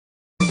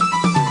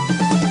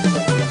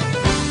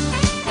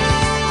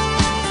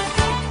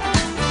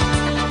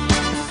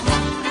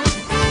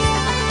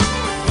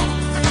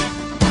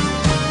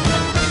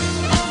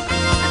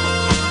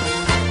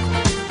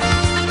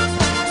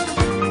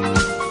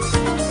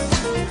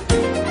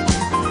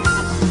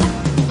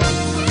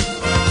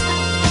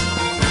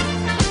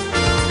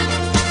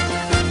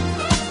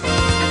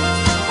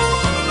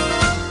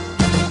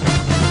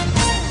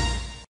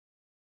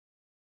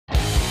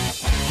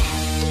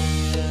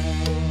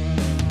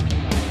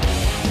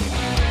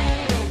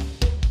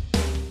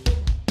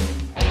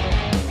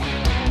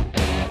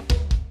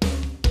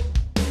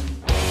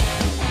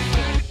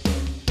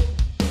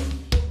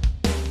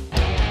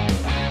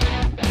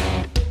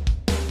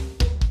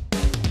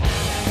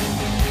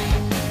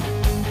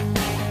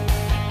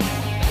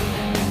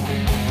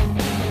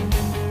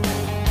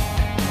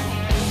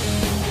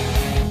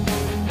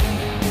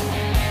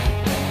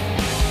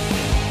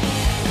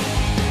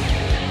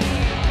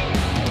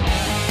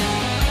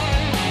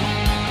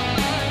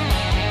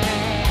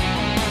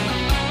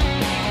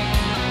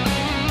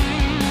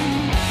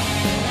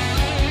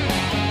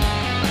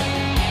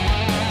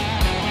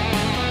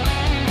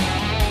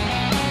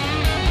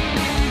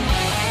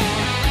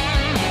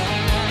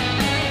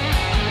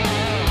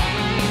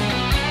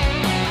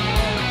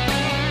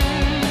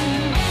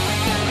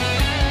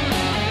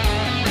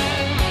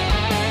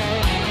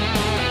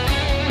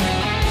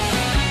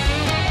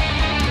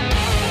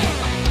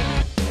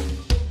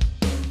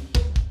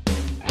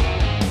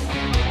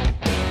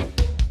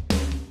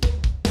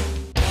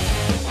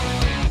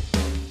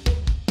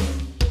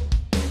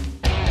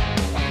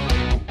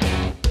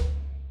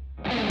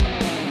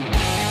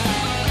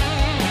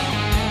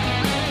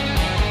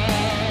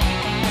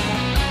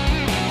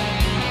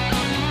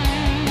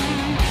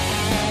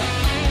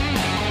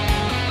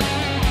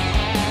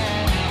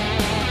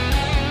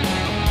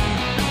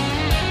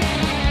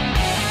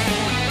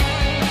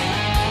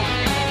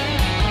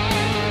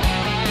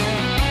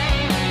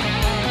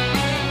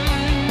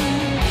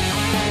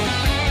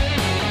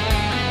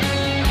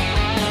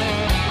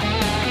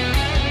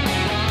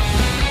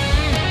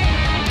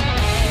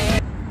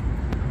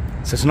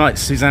So tonight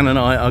Suzanne and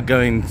I are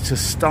going to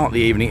start the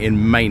evening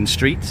in Main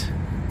Street.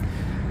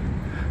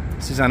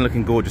 Suzanne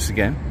looking gorgeous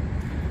again.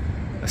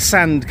 A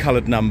sand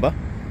coloured number.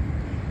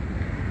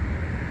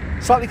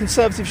 Slightly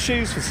conservative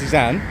shoes for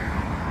Suzanne.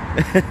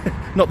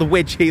 Not the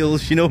wedge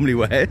heels she normally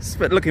wears,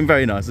 but looking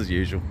very nice as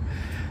usual.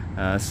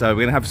 So we're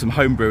going to have some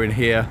homebrew in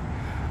here.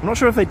 I'm not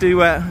sure if they do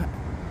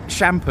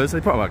champers.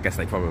 They probably, I guess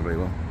they probably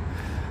will.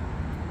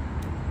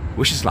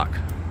 Wish us luck.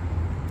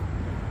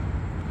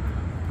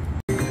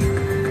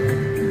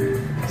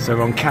 So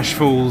we're on Cash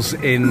Falls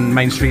in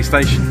Main Street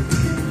Station,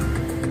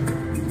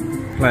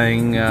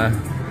 playing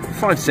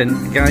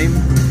 5-cent game,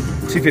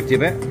 250 a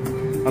bet.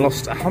 I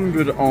lost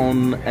 100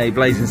 on a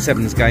Blazing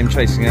Sevens game,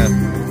 chasing a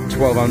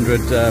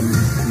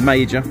 1200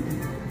 major.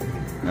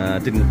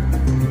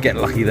 Didn't get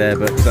lucky there,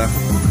 but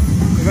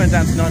we went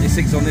down to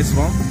 96 on this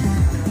one.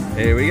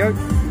 Here we go.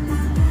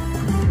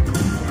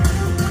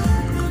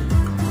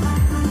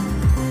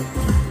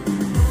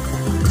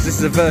 This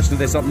is a version of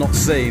this I've not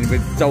seen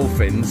with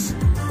dolphins.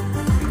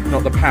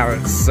 Not the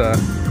parrots,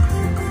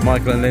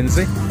 Michael and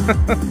Lindsay.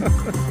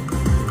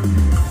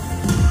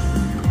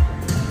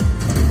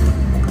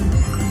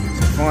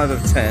 5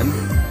 of 10.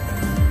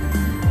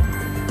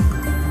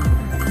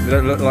 We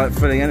don't look like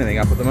filling anything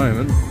up at the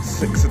moment.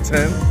 6 of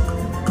 10.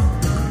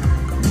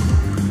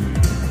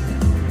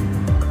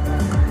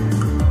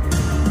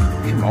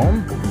 Come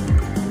on.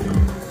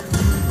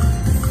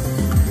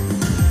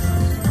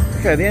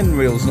 Okay, the end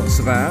reel's not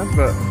so bad,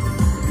 but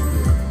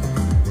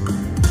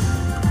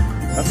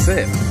that's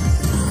it.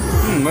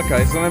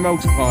 Okay, so no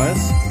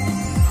multipliers.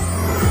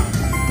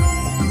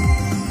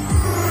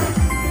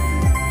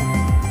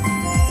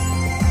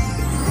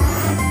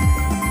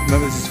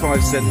 Remember, this is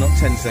 5-cent, not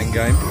 10-cent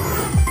game.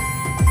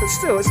 But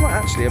still, it's not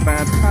actually a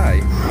bad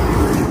pay.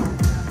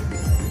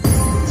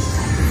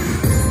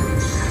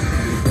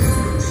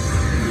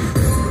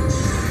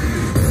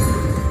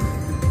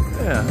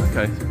 Yeah,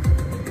 okay.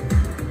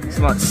 It's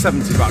like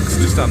 70 bucks,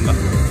 just under.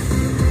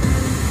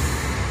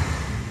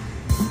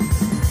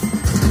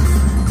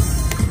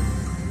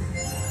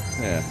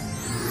 Yeah,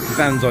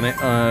 Suzanne's on it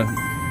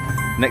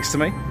next to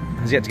me.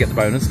 Has yet to get the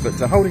bonus, but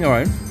holding her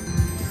own.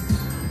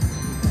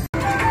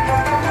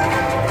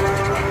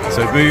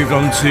 So we've moved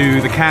on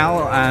to the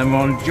Cal and we're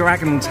on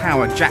Dragon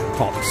Tower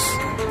jackpots.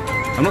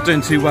 I'm not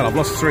doing too well. I've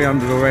lost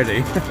 300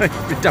 already.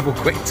 Double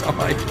quick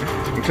tie,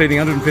 including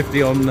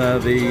 150 on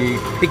the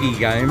piggy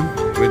game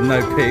with no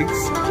pigs.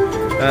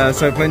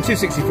 So playing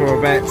 264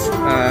 a bet.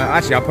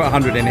 Actually, I put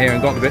 100 in here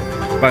and got the bit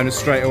bonus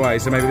straight away.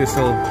 So maybe this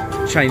will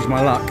change my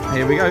luck.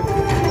 Here we go.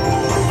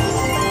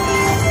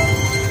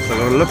 So I've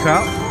got to look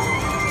up.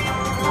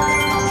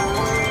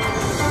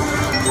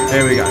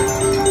 Here we go.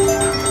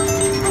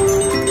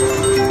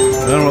 I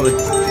don't know what the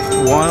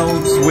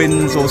wilds,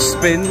 wins or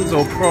spins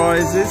or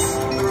prizes.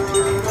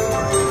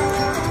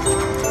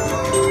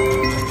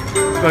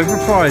 Go for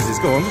prizes,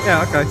 go on.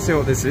 Yeah, okay, see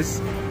what this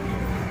is.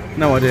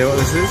 No idea what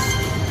this is.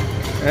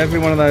 Every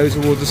one of those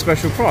awards a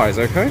special prize,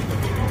 okay?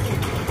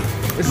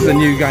 This is a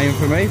new game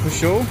for me, for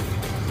sure.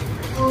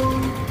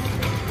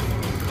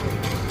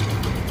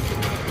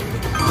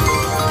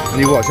 And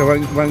you watch, I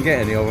won't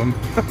get any of them.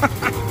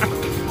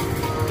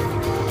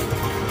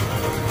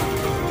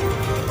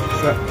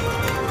 So,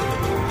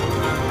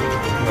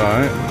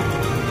 right.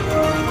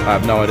 I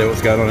have no idea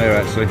what's going on here,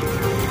 actually.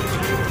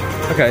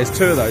 Okay, it's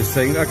 2 of those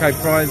things. Okay,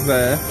 prize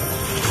there.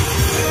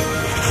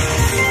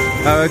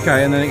 Oh,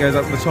 okay, and then it goes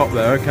up the top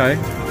there, okay.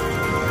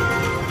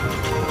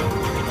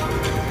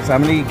 So how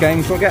many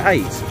games do I get?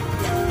 8.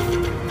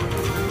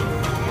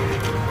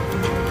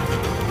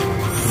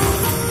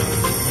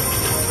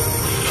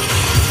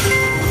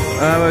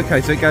 Oh,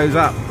 okay, so it goes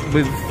up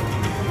with...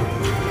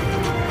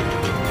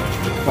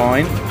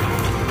 Fine.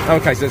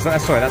 Okay, so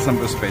that's, sorry, that's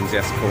number of spins,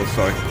 yes, of course,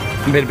 sorry.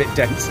 I'm being a bit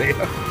dense here.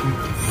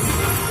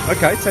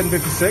 Okay,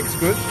 10.56,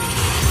 good.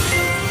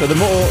 So the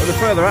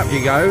further up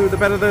you go, the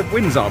better the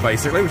wins are,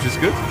 basically, which is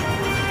good.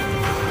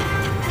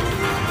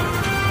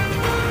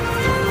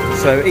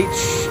 So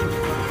each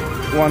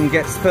one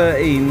gets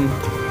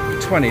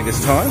 13.20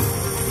 this time.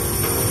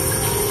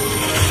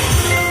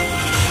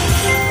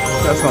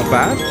 That's not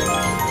bad.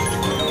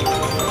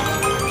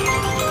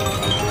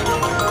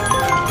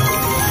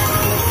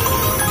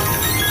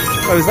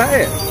 Oh, is that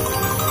it?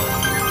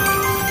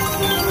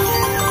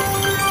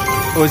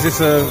 Or is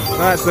this a...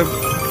 That's a...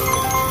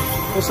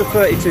 What's a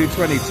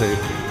 32.22?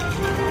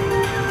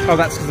 Oh,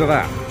 that's because of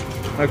that.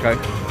 Okay.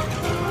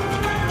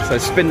 So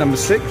spin number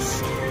 6.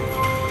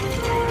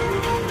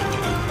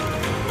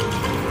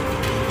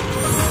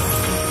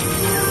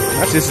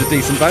 Actually, this is a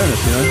decent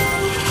bonus, you know.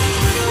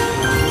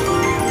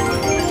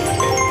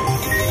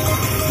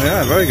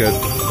 Yeah, very good.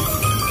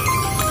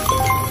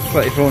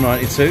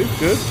 34.92,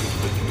 good.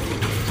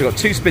 So we've got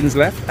 2 spins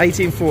left,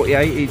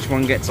 18.48 each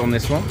one gets on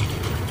this one.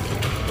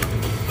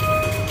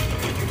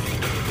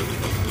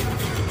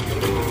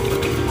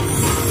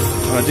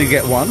 And I do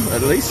get 1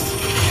 at least. I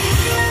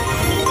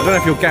don't know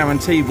if you're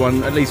guaranteed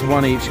one, at least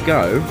 1 each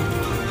go.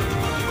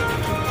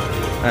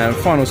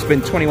 Final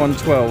spin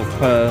 21.12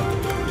 per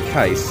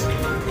case.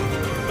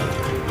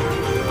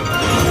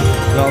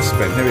 Last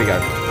spin, here we go.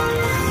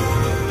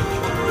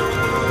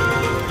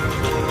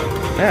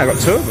 Yeah, I got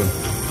 2 of them.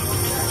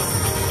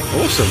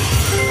 Awesome.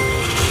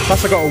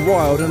 Plus I got a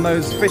wild and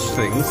those fish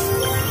things.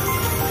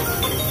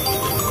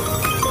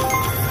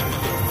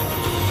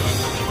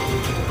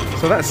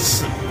 So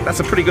that's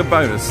a pretty good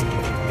bonus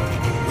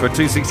for a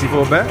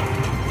 264 bet.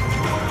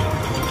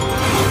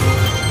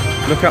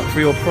 Look up for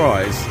your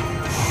prize.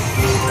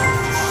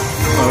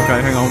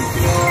 Okay, hang on.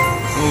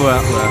 All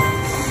out there.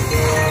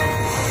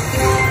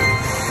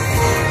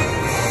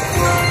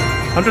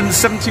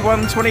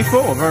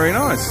 171.24, very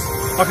nice.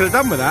 I could have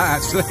done with that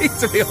actually,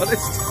 to be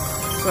honest.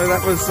 So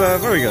that was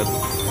very good.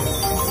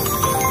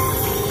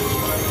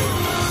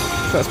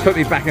 So that's put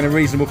me back in a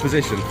reasonable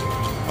position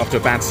after a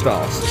bad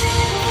start.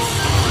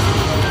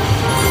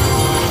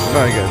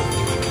 Very good.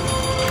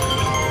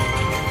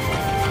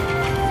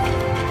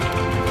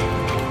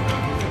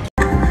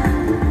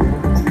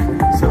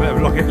 So a bit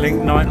of Locket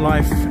Link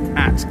nightlife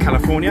at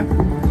California.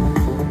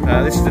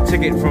 This is the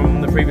ticket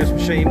from the previous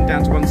machine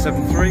down to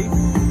 173.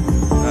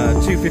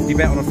 250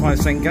 bet on a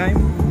 5-cent game.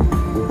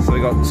 So we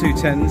got 2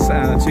 10s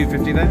and a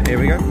 250 there. Here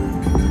we go.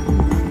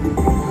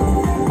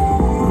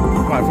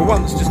 Right, for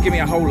once, just give me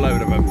a whole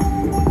load of them.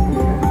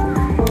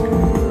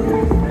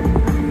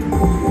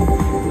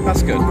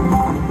 That's good.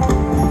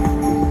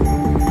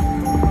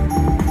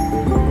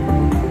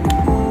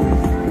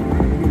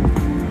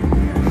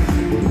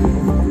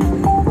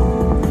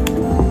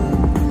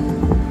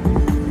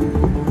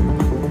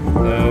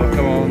 Oh,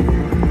 come on.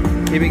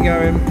 Keep it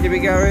going, keep it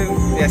going.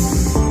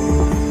 Yes.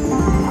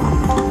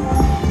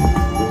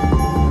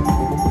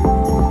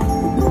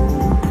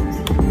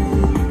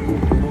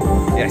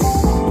 Yes.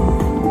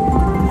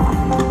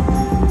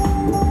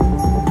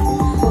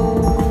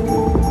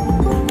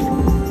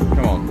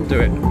 Come on, do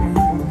it.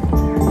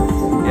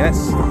 Yes.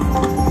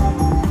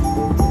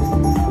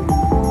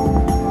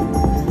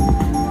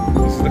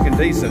 This is looking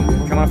decent.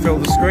 Can I fill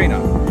the screen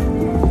up?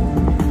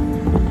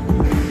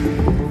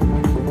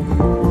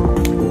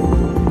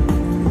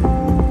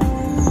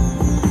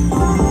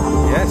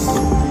 Yes.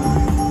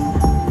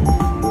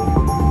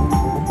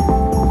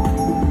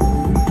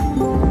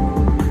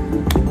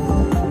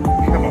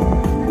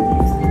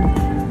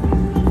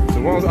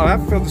 I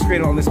have filled the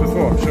screen on this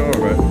before, I'm sure of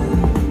it.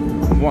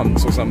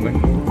 Once or something.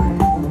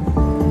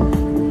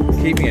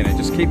 Keep me in it,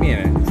 just keep me in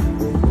it.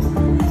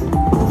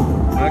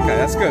 Okay,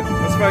 that's good.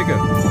 That's very good.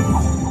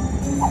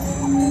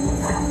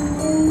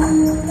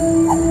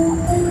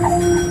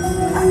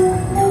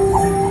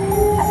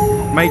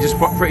 May just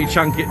put pretty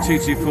chunky at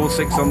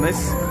 2246 on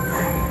this.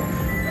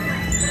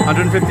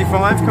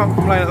 155, can't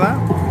complain at that.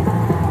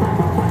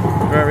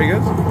 Very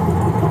good.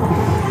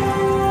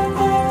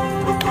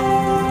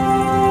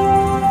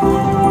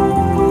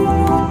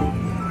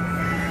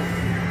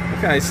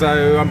 Okay,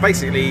 so I'm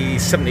basically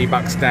 70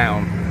 bucks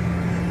down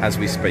as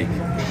we speak.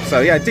 So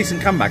yeah, decent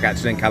comeback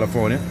actually in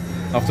California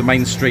after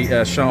Main Street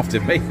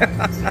shafted me.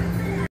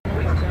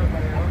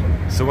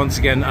 So once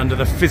again under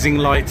the fizzing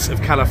lights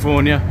of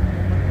California,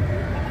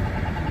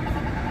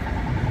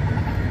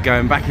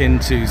 going back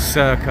into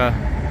Circa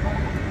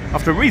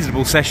after a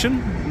reasonable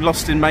session,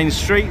 lost in Main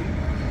Street,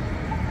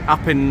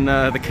 up in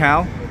the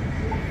Cal.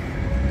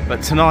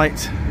 But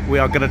tonight we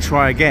are going to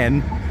try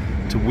again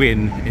to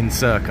win in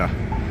Circa.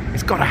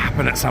 It's got to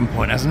happen at some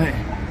point, hasn't it?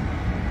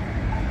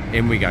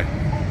 In we go.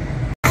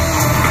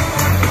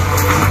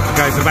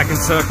 Okay, so back in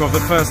Circa of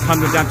the first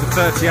 100 down to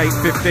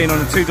 38.15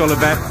 on a $2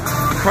 bet.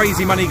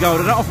 Crazy money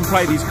gold. I don't often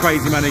play these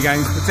crazy money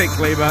games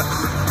particularly, but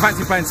I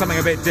fancy playing something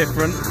a bit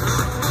different.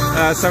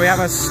 So we have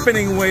a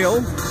spinning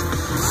wheel.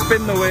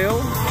 Spin the wheel.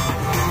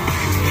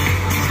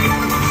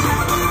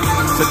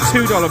 It's a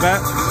 $2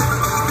 bet.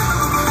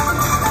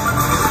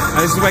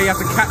 And this is where you have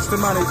to catch the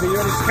money. So you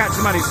ready to catch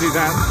the money,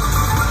 Suzanne?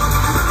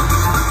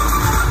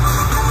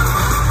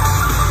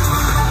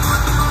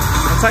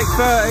 Take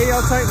 30,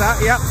 I'll take that,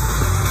 yep.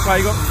 Right,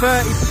 you got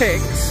 30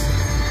 picks.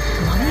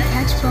 Money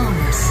catch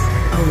bonus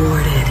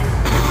awarded.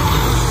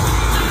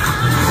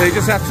 So you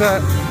just have to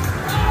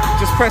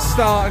just press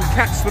start and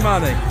catch the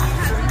money.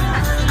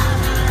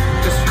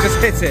 Just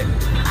hit it.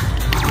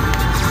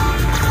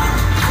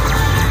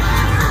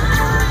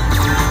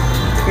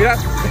 Yeah.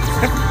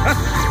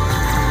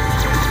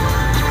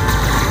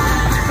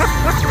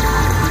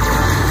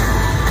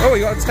 Oh,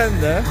 you got a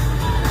 10 there.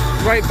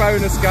 Great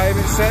bonus game,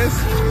 it says.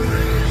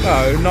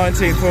 Oh,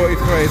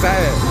 1943, is that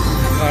it?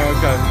 Oh,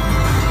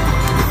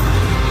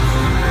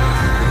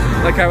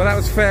 okay. Okay, well that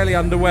was fairly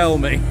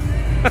underwhelming.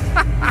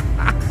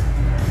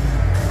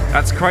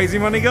 That's crazy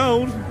money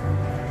gold.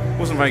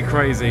 Wasn't very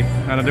crazy,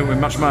 and I didn't win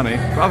much money.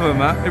 But other than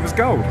that, it was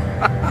gold.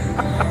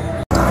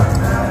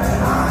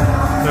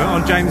 So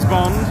on James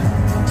Bond.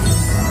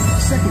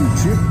 Second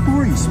chip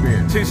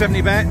respin.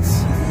 270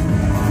 bets.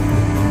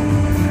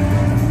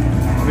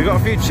 We've got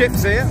a few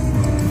chips here.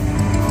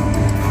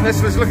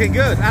 This was looking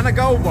good, and a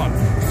gold one.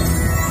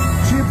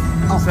 Chip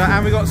up. So,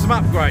 and we got some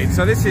upgrades.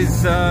 So this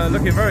is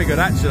looking very good,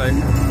 actually.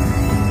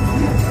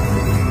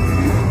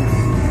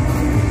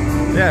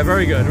 Yeah,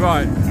 very good.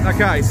 Right.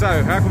 Okay.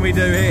 So how can we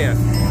do here?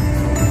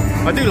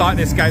 I do like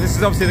this game. This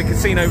is obviously the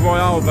Casino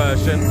Royale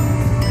version.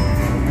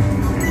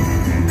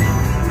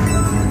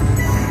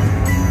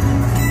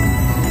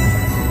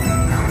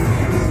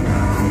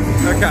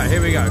 Okay,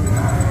 here we go.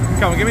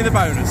 Come on, give me the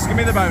bonus. Give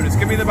me the bonus.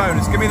 Give me the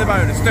bonus. Give me the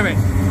bonus. Do it.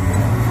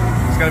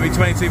 It's going to be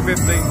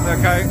 22.50.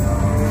 Okay.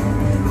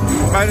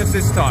 Bonus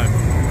this time.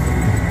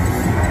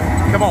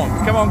 Come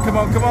on. Come on. Come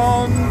on. Come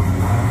on.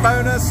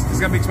 Bonus. It's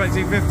going to be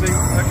 22.50.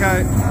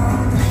 Okay.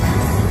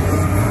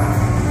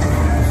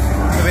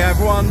 So we have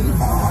one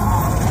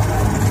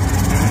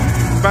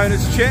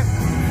bonus chip.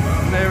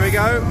 There we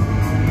go.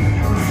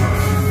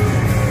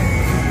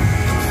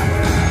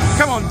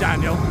 Come on,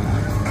 Daniel.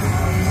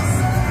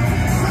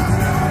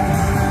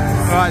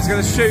 Alright, it's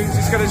going to shoot.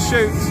 It's going to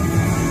shoot.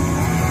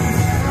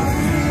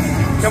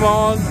 Come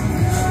on.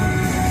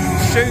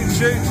 Shoot,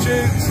 shoot,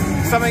 shoot.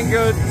 Something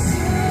good.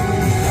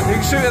 You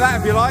can shoot at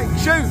that if you like.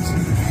 Shoot.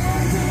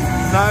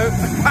 No.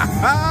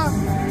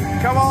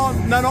 Come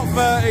on. No, not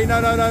 30. No,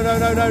 no, no, no,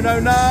 no, no, no,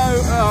 no.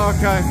 Oh,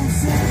 okay.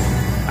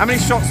 How many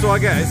shots do I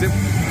get? Is it?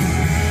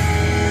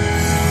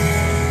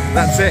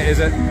 That's it, is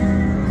it?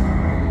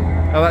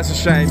 Oh, that's a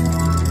shame.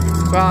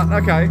 But,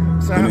 okay.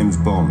 So... James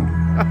Bond.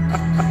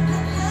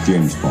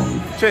 James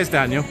Bond. Cheers,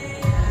 Daniel. So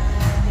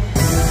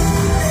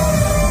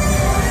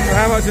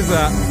how much is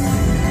that?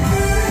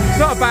 It's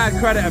not a bad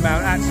credit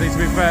amount, actually, to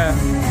be fair.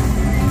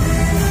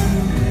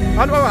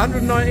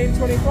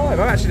 119.25.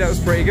 Oh, actually, that was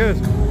pretty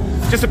good.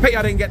 Just a pity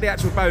I didn't get the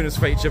actual bonus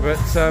feature, but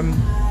no,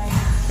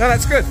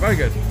 that's good. Very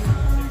good.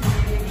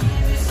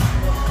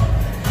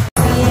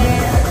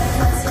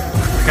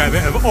 Okay, a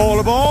bit of all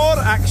aboard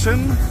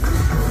action.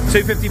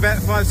 250 bet,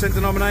 5-cent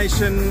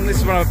denomination. This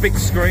is on a big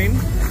screen.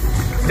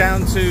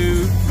 Down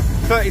to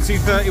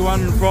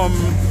 32.31 from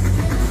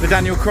the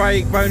Daniel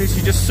Craig bonus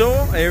you just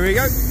saw. Here we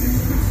go.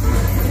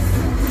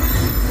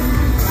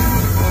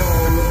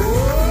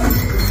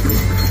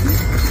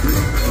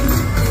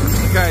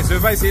 Okay, so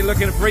we're basically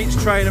looking for each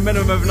train a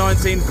minimum of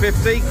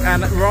 19.50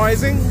 and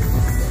rising.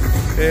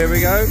 Here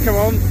we go, come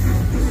on.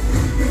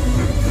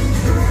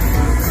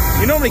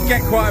 You normally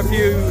get quite a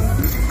few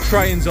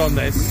trains on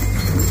this.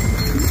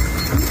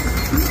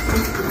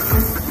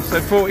 So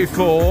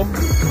 44.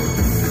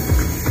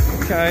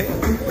 Okay.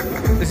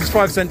 This is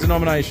 5-cent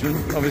denomination,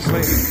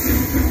 obviously.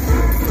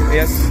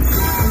 Yes.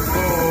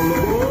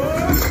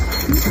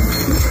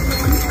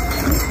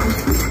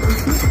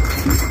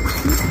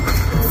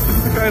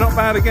 Okay, not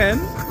bad again.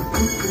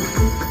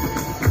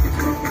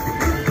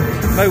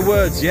 No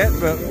words yet,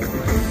 but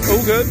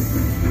all good.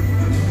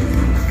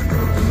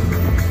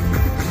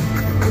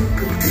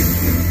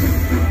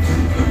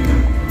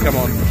 Come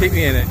on, keep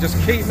me in it. Just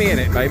keep me in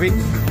it, baby.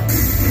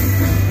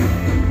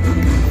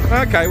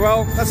 Okay,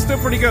 well, that's still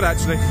pretty good,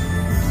 actually.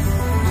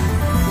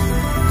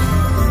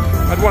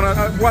 I'd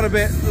won a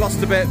bit,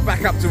 lost a bit,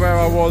 back up to where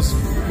I was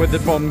with the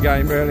Bond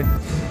game, really.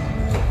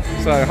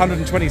 So,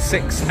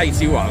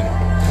 126.81.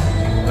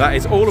 That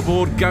is all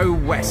aboard, go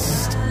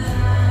west. So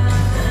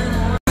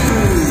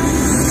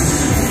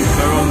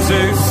we're on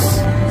Zeus.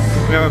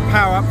 We have a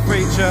power-up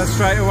feature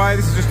straight away.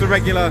 This is just a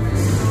regular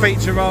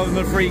feature rather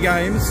than the free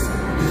games.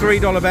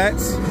 $3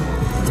 bets.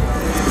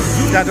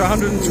 Down to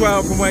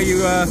 112 from where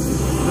you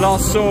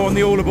last saw on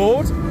the all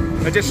aboard.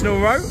 Additional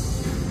row.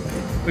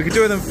 We could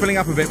do with them filling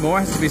up a bit more,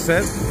 has to be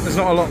said. There's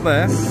not a lot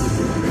there.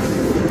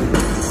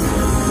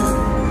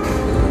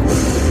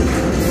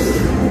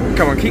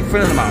 Come on, keep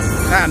filling them up.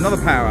 Ah, another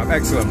power up,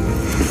 excellent.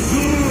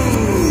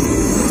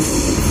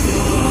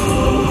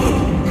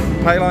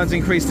 Pay line's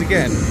increased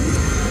again.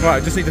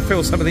 Right, just need to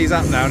fill some of these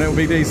up now and it'll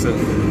be decent.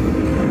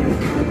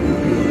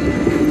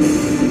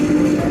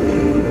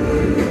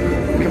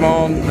 Come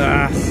on.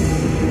 Ah.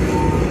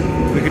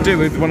 We could do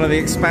with one of the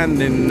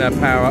expanding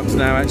power-ups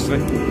now,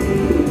 actually.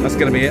 That's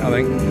going to be it, I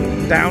think.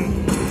 Down.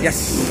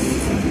 Yes.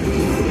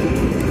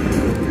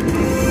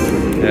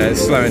 Yeah,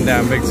 it's slowing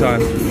down big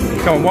time.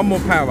 Come on, one more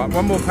power-up,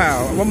 one more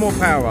power-up, one more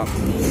power-up.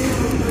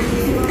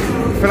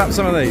 Fill up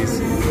some of these.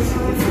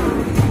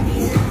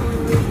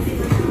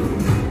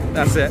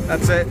 That's it,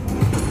 that's it.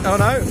 Oh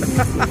no.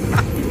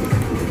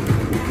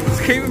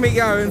 It's keeping me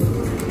going.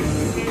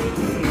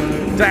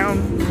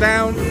 Down,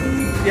 down.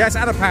 Yes,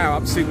 add a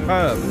power-up,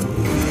 superb.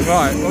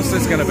 Right, what's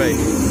this going to be?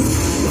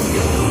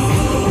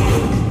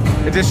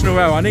 Additional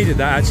row, I needed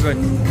that actually.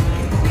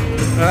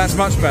 No, that's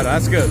much better,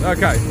 that's good,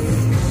 okay.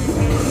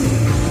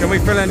 Can we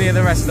fill any of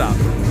the rest up?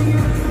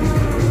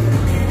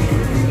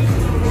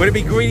 Would it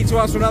be greedy to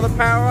ask for another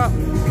power up?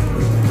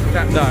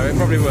 No, it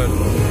probably would.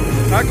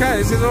 Okay,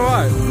 this is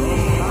alright.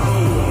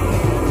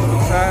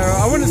 So,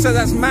 I wouldn't say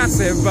that's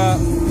massive, but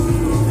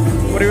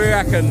what do we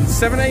reckon?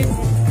 70?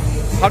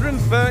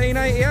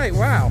 113.88,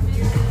 wow.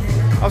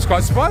 I was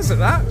quite surprised at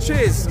that.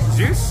 Cheers,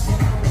 Zeus.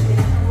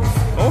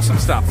 Awesome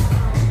stuff.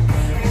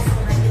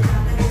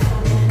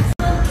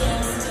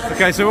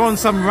 Okay, so we're on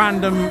some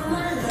random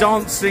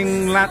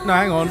dancing... No,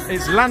 hang on.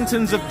 It's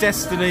Lanterns of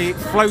Destiny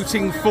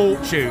Floating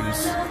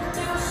Fortunes.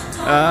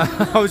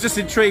 I was just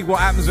intrigued what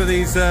happens with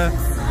these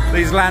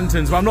these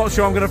lanterns, but I'm not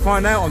sure I'm going to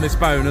find out on this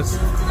bonus.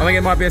 I think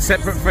it might be a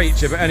separate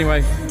feature, but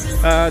anyway,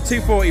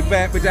 240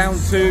 bet. We're down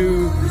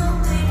to,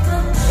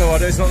 oh,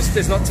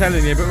 it's not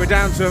telling you, but we're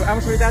down to, how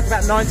much are we down to?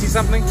 About 90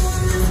 something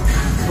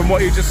from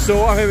what you just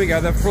saw. Oh, here we go,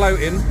 they're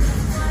floating.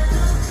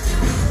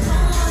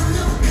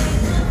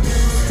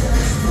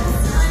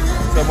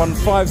 So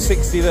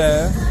 560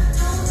 there.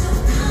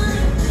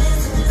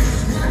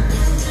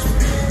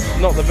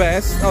 Not the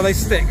best. Oh, they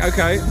stick,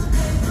 okay.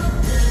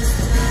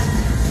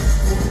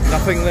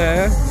 Nothing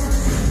there.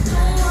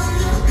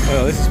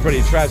 Oh, this is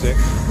pretty tragic.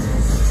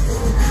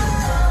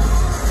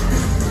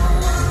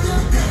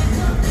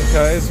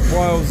 Okay, there's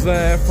Wilds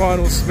there.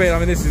 Final spin. I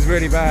mean, this is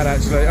really bad,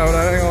 actually. Oh, no,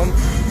 hang on.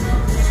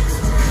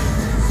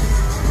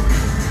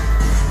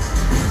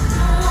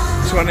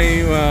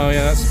 20, well,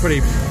 yeah, that's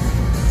pretty...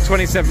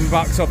 27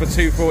 bucks off a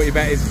 240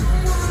 bet is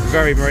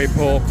very, very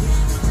poor.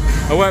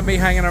 I won't be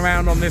hanging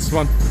around on this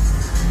one.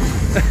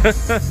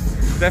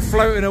 They're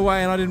floating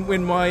away and I didn't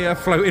win my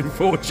floating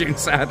fortune,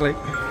 sadly.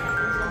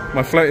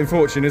 My floating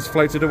fortune has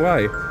floated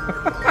away.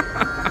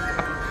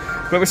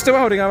 But we're still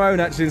holding our own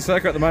actually in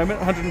Circa at the moment.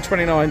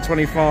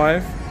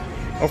 129.25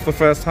 off the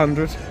first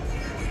 100. So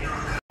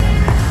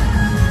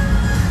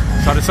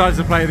I decided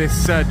to play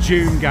this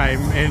June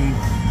game in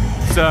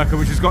Circa,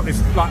 which has got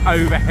this like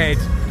overhead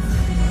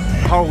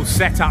whole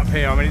setup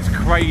here. I mean, it's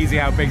crazy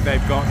how big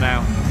they've got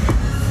now.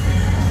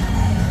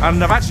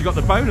 And I've actually got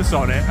the bonus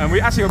on it, and we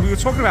were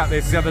talking about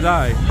this the other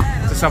day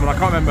to someone, I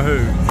can't remember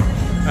who,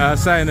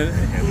 saying that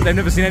they've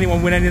never seen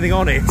anyone win anything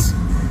on it.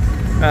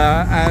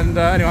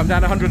 Anyway, I'm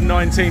down to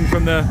 119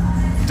 from the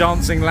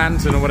dancing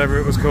lantern or whatever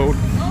it was called,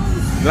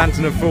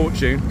 Lantern of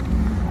Fortune.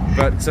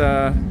 But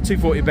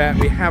 240 bet,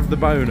 we have the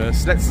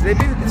bonus. This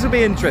will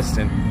be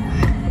interesting.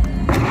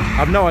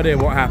 I've no idea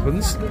what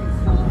happens.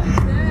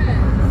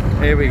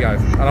 Here we go,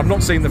 and I've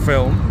not seen the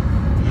film.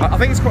 I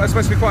think it's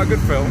supposed to be quite a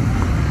good film.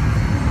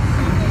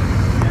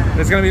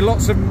 There's going to be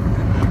lots of...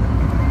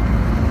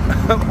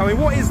 I mean,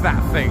 what is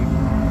that thing?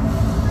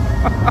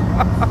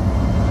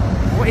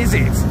 What is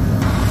it?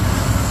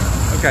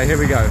 Okay, here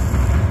we go.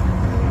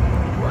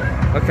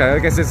 Okay, I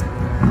guess it's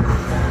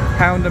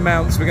pound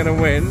amounts we're going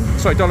to win.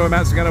 Sorry, dollar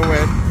amounts we're going to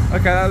win.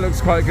 Okay, that looks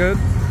quite good.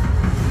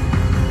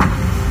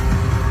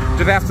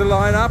 Do they have to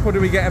line up, or do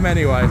we get them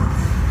anyway?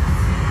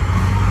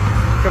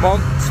 Come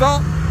on,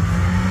 stop!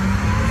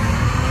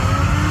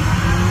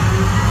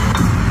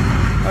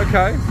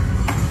 Okay.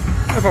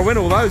 If I win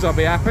all those, I'll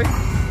be happy.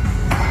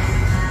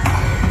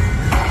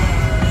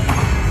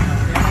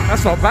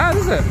 That's not bad,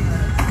 is it?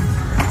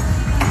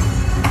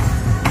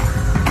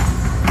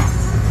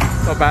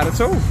 Not bad at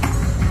all.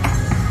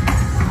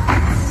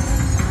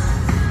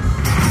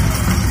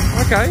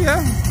 Okay,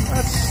 yeah,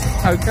 that's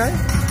okay.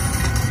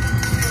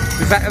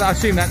 Is that, I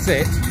assume that's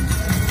it.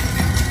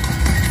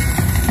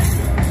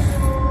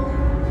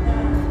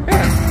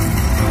 Yeah.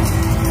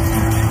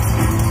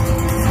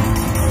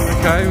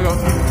 Okay, we've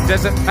got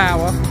Desert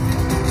Power.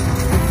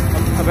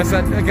 I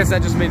guess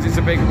that just means it's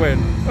a big win.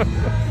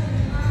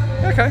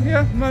 Okay,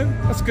 yeah, no,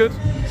 that's good.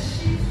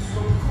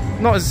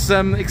 Not as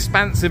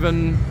expansive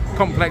and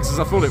complex as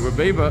I thought it would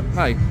be, but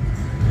hey,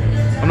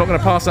 I'm not going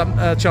to pass up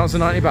a chance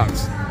of 90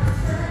 bucks.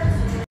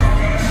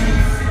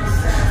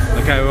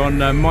 Okay, we're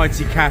on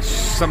Mighty Cash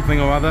something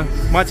or other.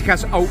 Mighty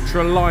Cash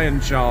Ultra Lion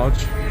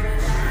Charge.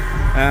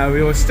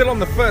 We were still on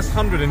the first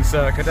 100 in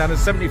Circa, down to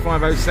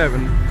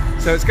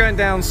 75.07. So it's going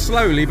down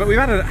slowly, but we've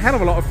had a hell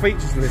of a lot of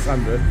features for this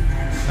 100.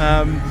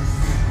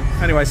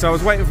 Anyway, so I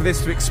was waiting for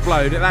this to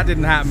explode. That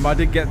didn't happen, but I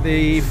did get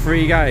the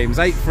free games.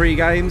 8 free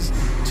games,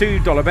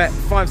 $2 bet,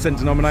 5-cent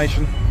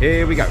denomination.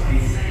 Here we go.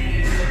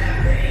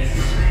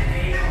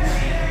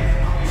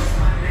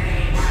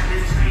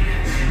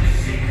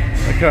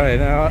 Okay,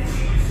 now,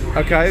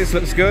 okay, this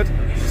looks good.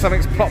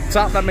 Something's popped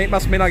up, that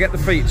must mean I get the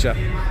feature.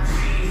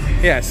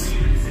 Yes.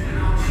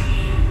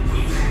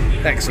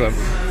 Excellent.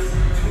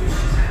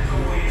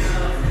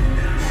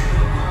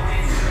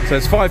 So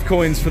it's 5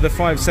 coins for the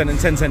 5-cent and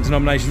 10-cent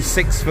denomination,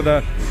 6 for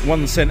the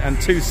 1 cent and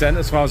 2 cent,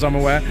 as far as I'm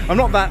aware. I'm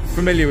not that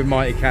familiar with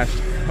Mighty Cash.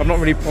 I've not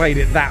really played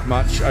it that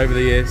much over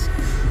the years.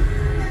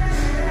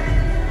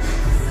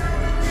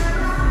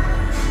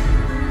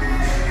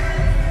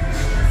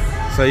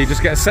 So you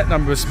just get a set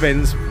number of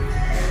spins.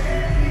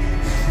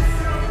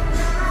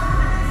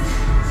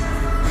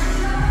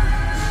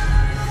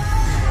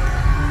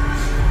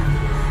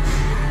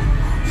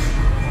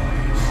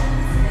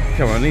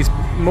 Come on, needs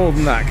more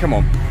than that, come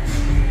on.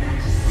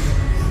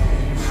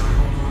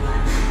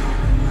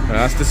 Oh,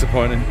 that's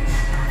disappointing.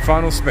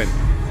 Final spin.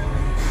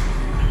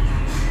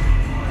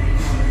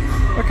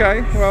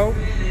 Okay, well.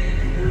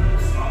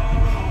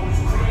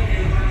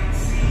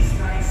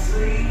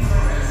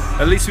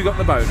 At least we got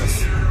the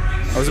bonus.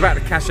 I was about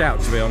to cash out,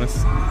 to be honest,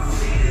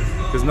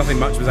 because nothing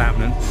much was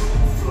happening.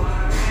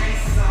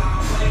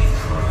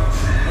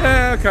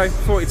 Yeah, okay,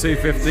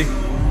 42.50.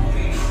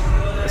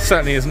 It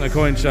certainly isn't a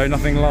coin show,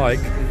 nothing like.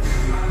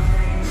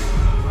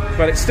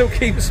 But it still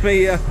keeps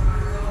me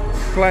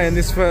playing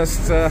this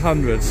first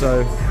 100,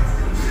 so...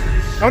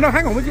 Oh no,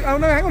 hang on,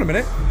 hang on a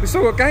minute. We've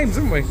still got games,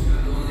 haven't we?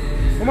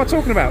 What am I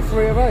talking about?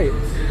 3 of 8.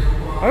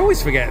 I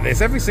always forget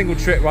this. Every single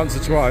trip, once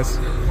or twice.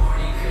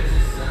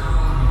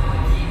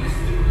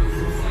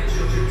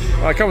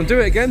 Alright, come on, do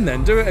it again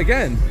then. Do it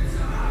again.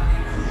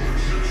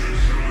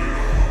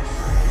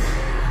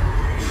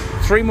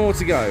 3 more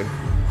to go.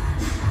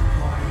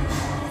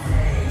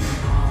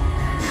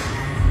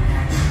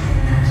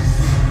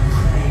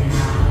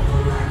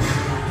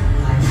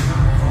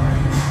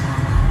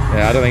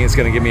 Yeah, I don't think it's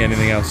going to give me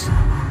anything else.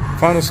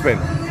 Final spin.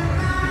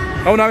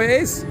 Oh no, it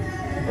is.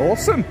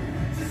 Awesome.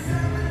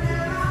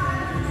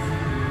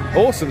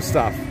 Awesome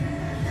stuff.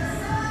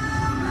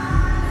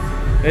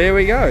 Here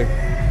we go.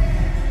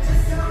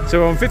 So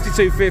we're on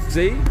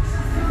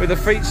 52.50 with a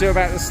feature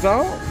about to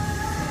start.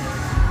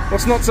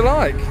 What's not to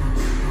like?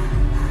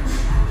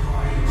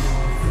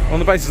 On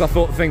the basis I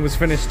thought the thing was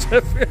finished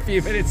a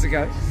few minutes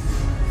ago.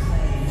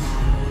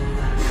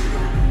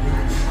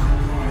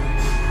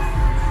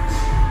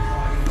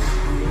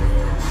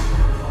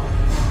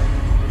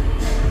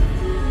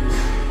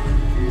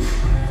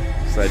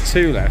 So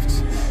 2 left.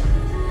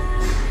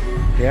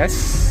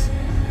 Yes.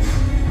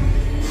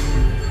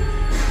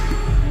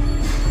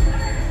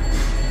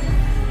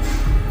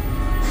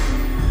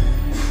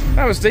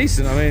 That was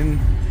decent, I mean.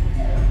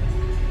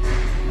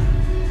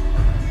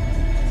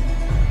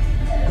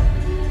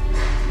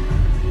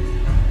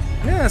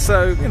 Yeah,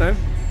 so, you know,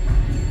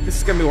 this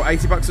is going to be what,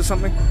 80 bucks or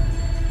something?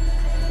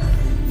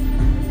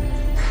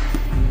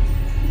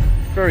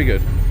 Very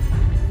good.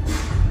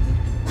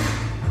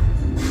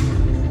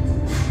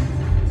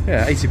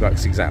 Yeah, 80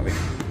 bucks exactly.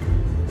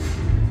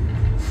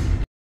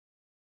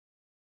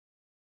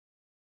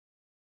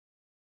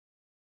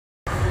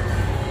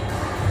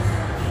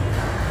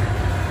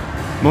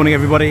 Morning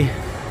everybody.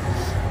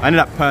 I ended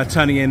up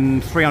turning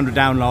in 300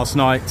 down last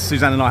night.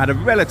 Suzanne and I had a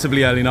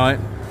relatively early night,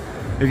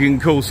 if you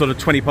can call sort of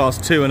 20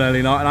 past 2 an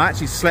early night, and I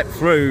actually slept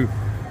through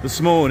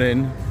this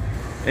morning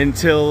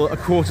until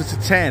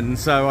 9:45,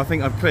 so I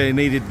think I've clearly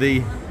needed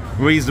the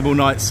reasonable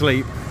night's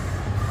sleep.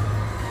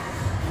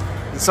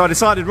 So I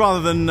decided, rather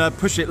than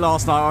push it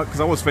last night,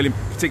 because I was feeling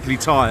particularly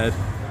tired,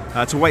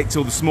 to wait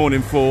till this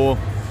morning for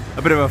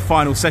a bit of a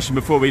final session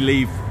before we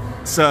leave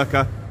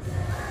Circa.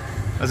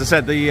 As I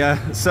said, the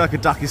Circa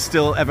duck is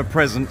still ever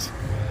present,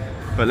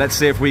 but let's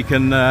see if we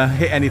can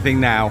hit anything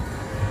now.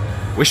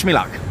 Wish me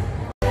luck.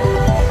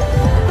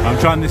 I'm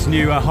trying this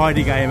new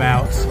Heidi game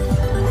out,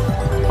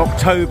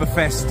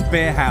 Oktoberfest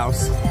Beer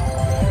House,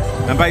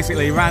 and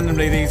basically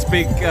randomly these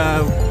big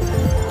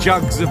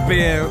jugs of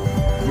beer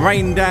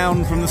rain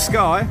down from the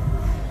sky,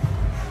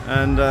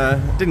 and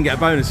didn't get a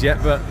bonus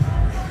yet, but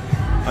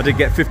I did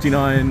get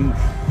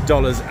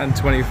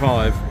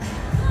 $59.25.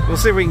 We'll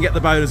see if we can get the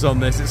bonus on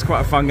this. It's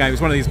quite a fun game.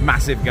 It's one of these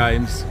massive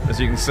games, as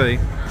you can see.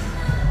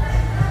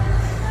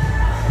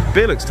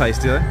 Beer looks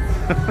tasty though.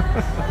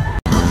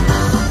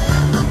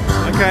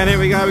 Okay, and here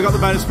we go. We got the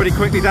bonus pretty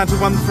quickly, down to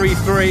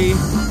 133.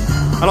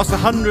 I lost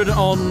 100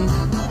 on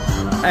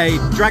a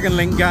Dragon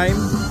Link game,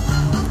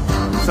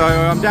 so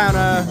I'm down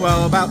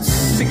well, about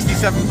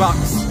 67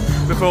 bucks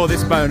before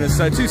this bonus.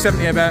 So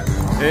 270 a bet.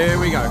 Here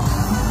we go.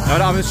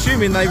 Now, I'm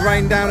assuming they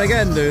rain down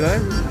again, do they?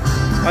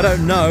 I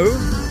don't know.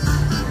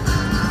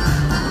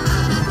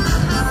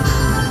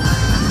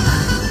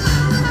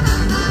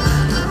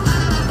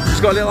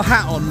 She's got a little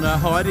hat on,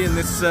 Heidi, in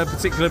this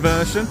particular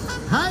version.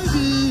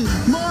 Heidi,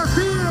 more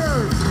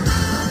beer!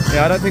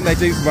 Yeah, I don't think they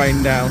do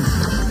rain down.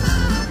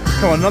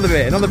 Come on, another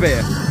beer, another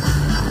beer.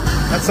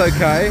 That's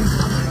okay.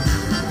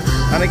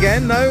 And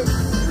again, no.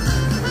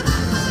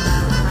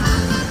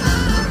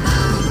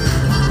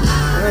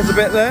 There's a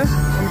bit there.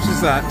 How much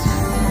is that?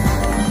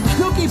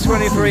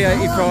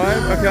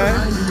 23.85. Okay.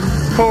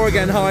 Pour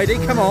again, Heidi.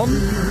 Come on.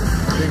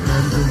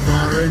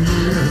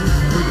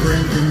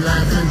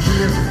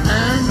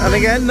 And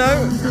again,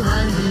 no.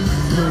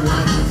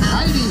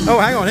 Oh,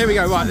 hang on. Here we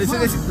go. Right. This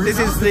is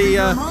the.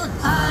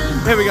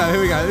 Here we go.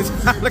 Here we go.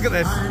 Look at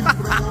this.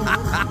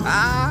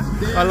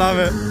 I love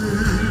it.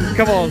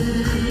 Come on.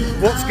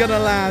 What's gonna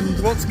land?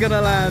 What's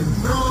gonna land?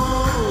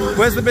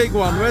 Where's the big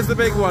one? Where's the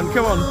big one?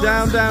 Come on.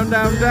 Down, down,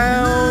 down,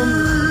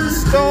 down.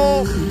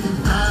 Stop.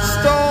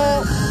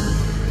 Stop.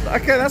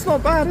 Okay, that's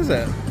not bad, is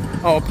it?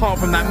 Oh, apart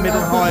from that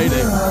middle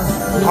Heidi.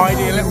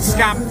 Heidi, a little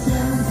scamp.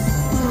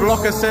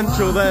 Blocker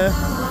central there.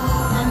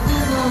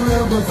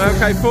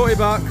 Okay, 40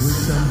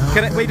 bucks.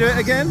 Can we do it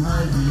again?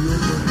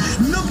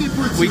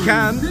 We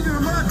can.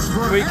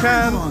 We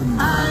can.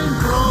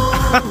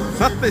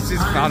 This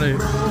is funny.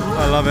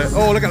 I love it.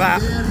 Oh, look at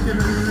that.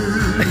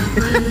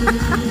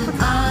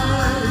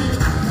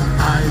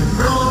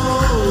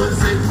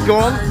 Go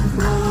on.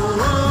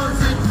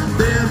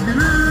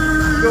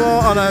 Go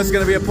on. Oh no, it's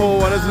going to be a poor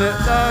one, isn't it?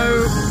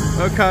 No.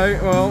 Okay,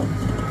 well.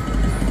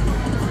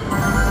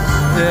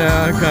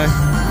 Yeah, okay.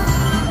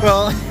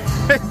 Well,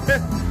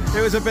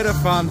 it was a bit of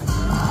fun.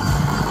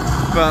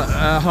 But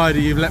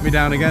Heidi, you've let me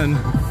down again.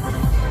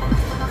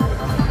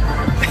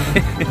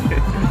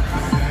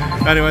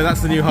 Anyway,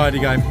 that's the new Heidi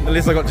game. At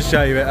least I got to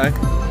show you it, eh?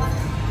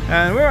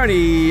 And we're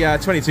only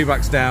 22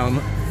 bucks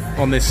down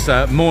on this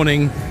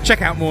morning,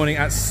 checkout morning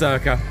at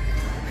Circa.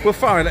 we'll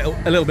fire a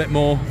little bit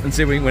more and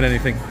see if we can win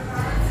anything.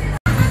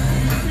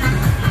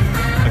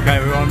 Okay,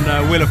 we're on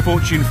Wheel of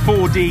Fortune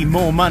 4D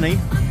More Money.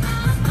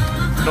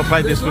 Not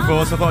played this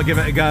before, so I thought I'd give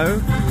it a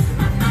go.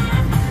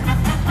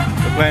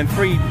 We're playing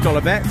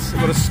 $3 bets.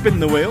 We've got to spin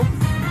the wheel.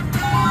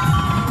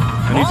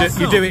 And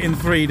you do it in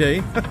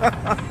 3D.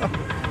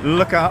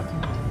 Look up.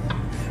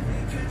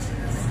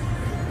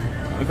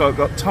 We've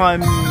got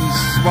times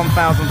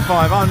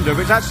 1,500,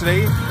 which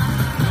actually...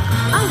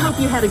 I hope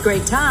you had a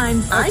great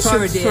time. I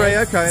sure did. 3,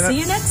 okay. See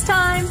you next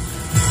time.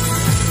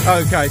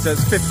 Okay, so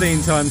it's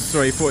 15 times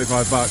 3,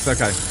 45 bucks.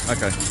 Okay. I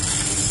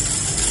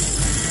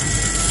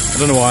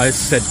don't know why I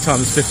said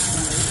times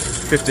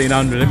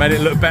 1,500. It made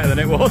it look better than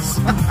it was.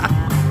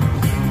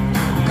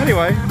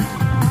 Anyway,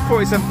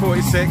 47,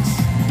 46.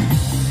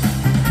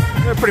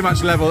 They're pretty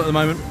much level at the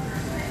moment.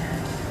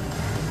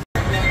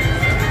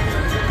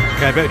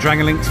 Okay, a bit of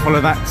Dragon Link to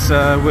follow that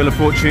Wheel of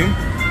Fortune.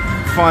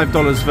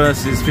 $5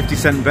 versus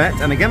 50-cent bet.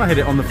 And again, I hit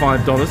it on the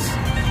 $5,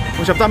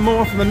 which I've done more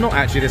often than not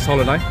actually this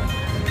holiday.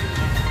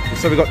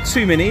 So we've got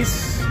 2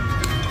 minis.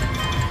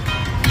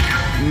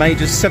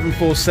 Majors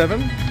 747.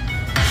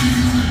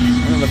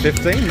 Another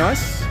 15,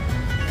 nice.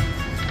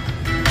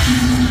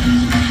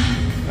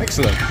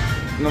 Excellent.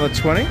 Another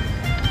 20.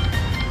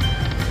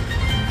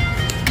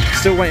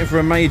 Still waiting for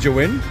a major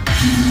win.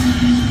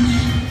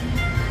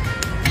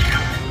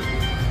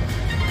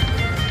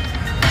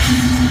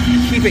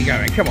 Keep it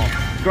going, come on.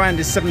 Grand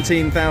is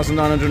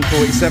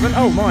 17,947.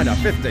 Oh, minor,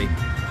 50.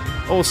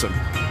 Awesome.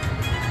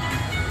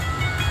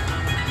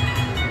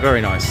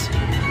 Very nice.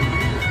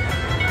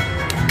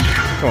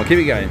 Come on, keep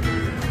it going.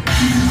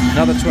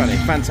 Another 20,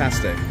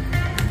 fantastic.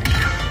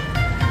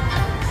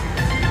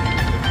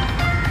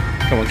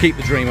 Come on, keep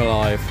the dream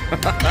alive.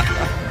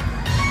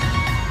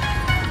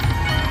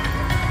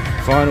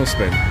 Final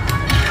spin.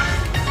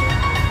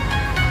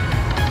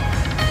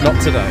 Not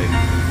today.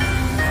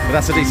 But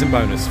that's a decent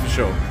bonus for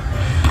sure.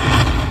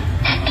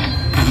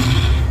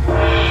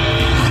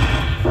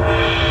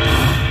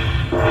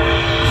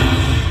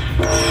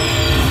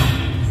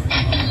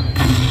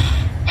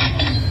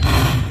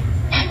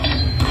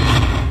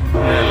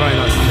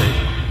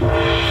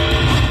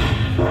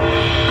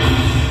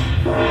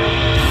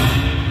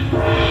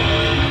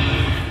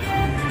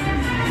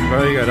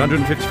 Very good,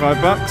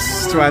 155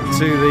 bucks to add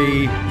to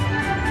the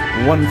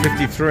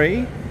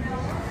 153.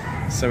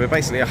 So we're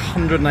basically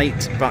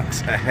 108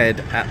 bucks ahead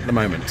at the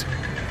moment.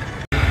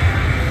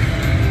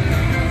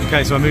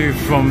 Okay, so I moved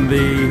from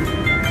the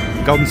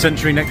Golden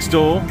Century next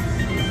door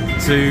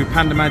to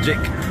Panda Magic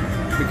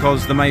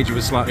because the major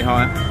was slightly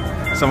higher.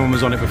 Someone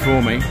was on it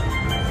before me.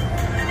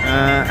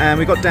 And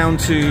we got down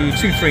to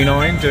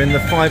 239, doing the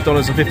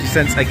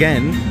 $5.50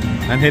 again,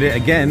 and hit it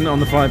again on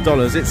the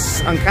 $5.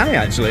 It's uncanny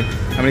actually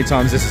how many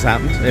times this has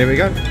happened. Here we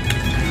go.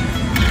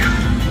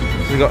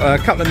 So we've got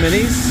a couple of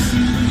minis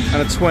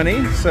and a 20,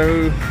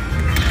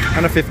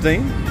 and a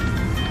 15.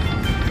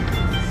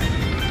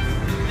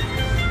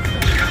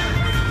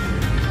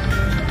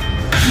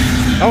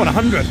 Oh, and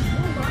 100.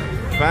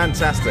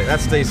 Fantastic,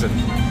 that's decent.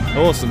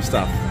 Awesome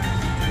stuff.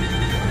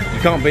 You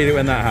can't beat it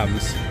when that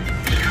happens.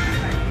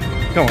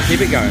 Come on,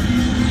 keep it going.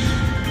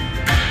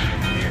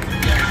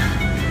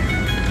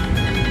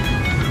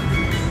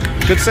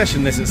 Good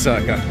session this at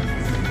Circa.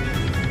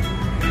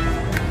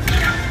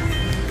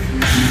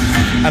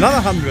 Another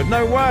 100,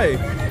 no way.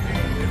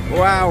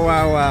 Wow,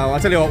 wow, wow. I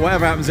tell you what,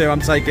 whatever happens here, I'm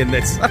taking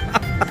this.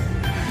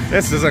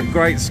 This is a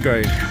great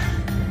screen.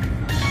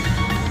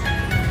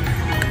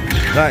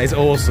 That is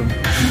awesome.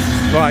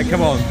 Right,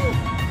 come on.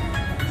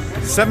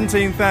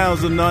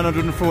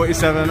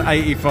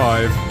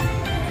 17,947.85.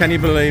 Can you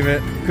believe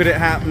it? Could it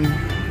happen?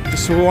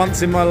 Just for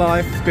once in my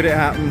life, could it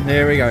happen?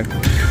 Here we go.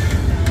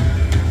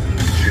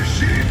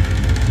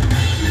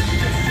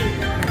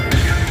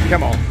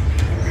 Come on.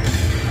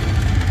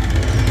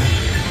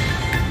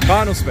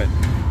 Final spin.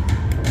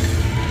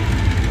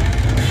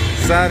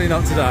 Sadly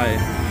not today.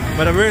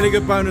 But a really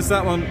good bonus,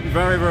 that one.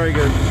 Very, very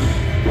good.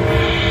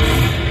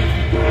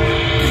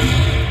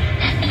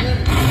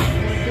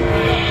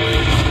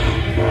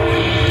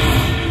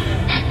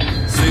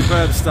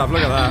 Superb stuff,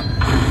 look at that.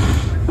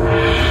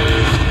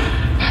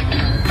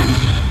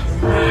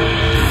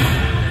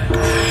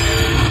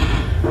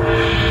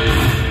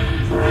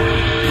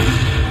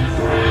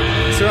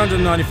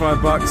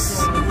 $295.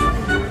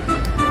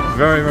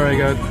 Very, very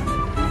good.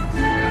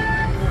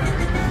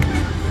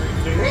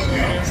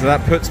 So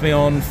that puts me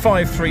on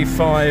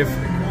 535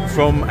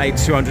 from a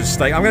 200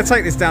 stake. I'm going to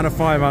take this down to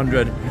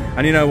 500,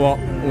 and you know what?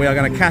 We are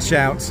going to cash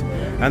out,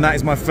 and that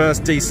is my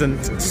first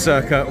decent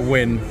Circa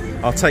win.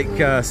 I'll take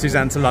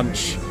Suzanne to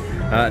lunch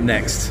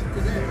next.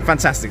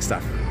 Fantastic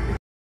stuff.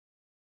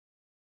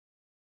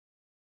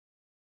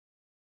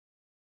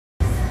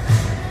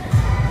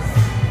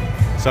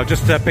 So I've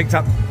just picked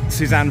up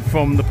Suzanne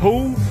from the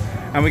pool,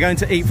 and we're going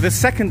to eat for the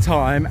second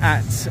time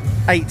at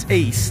 8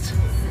 East.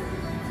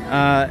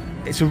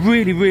 It's a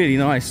really, really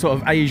nice sort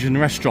of Asian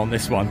restaurant,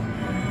 this one.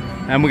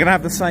 And we're going to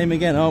have the same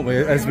again, aren't we?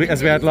 As we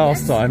had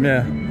last time,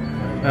 yeah.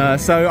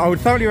 So I would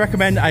thoroughly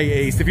recommend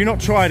 8 East. If you've not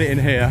tried it in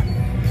here,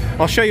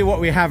 I'll show you what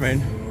we're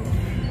having.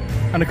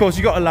 And of course,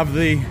 you've got to love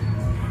the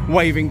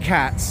waving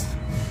cats.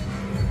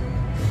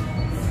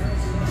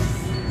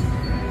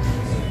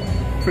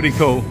 Pretty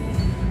cool.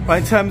 But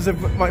in terms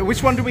of, like,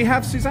 which one do we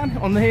have, Suzanne,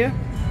 on here?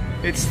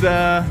 It's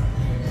the...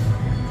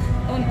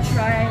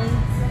 Entree.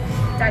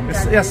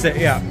 That's it,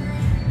 yeah.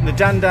 The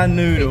dan dan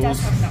noodles. It does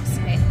have nuts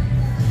in it.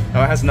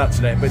 Oh, it has nuts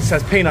in it, but it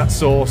says peanut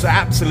sauce.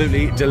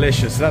 Absolutely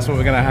delicious. So that's what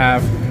we're going to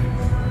have.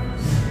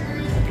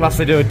 Plus,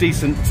 they do a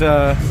decent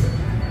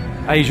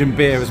Asian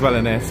beer as well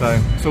in here, so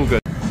it's all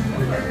good.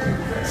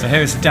 So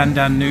here's the dan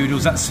dan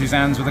noodles. That's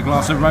Suzanne's with a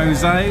glass of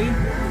rosé.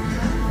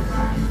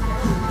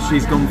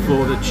 She's gone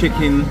for the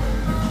chicken,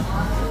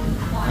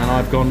 and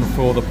I've gone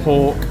for the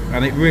pork,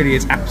 and it really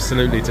is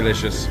absolutely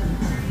delicious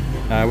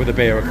with the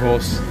beer, of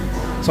course.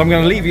 So I'm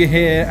going to leave you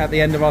here at the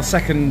end of our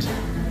second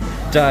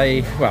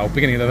day, well,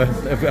 beginning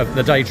of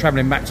the day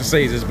travelling back to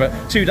Caesars, but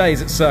 2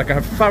 days at Circa.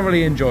 I've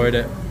thoroughly enjoyed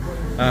it,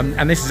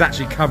 and this is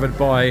actually covered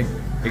by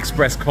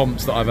express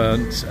comps that I've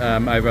earned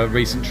over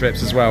recent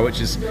trips as well,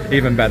 which is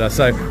even better.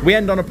 So we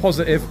end on a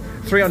positive,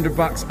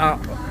 $300 up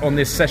on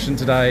this session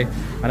today,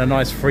 and a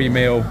nice free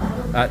meal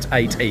at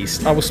 8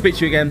 East. I will speak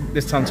to you again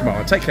this time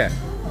tomorrow. Take care.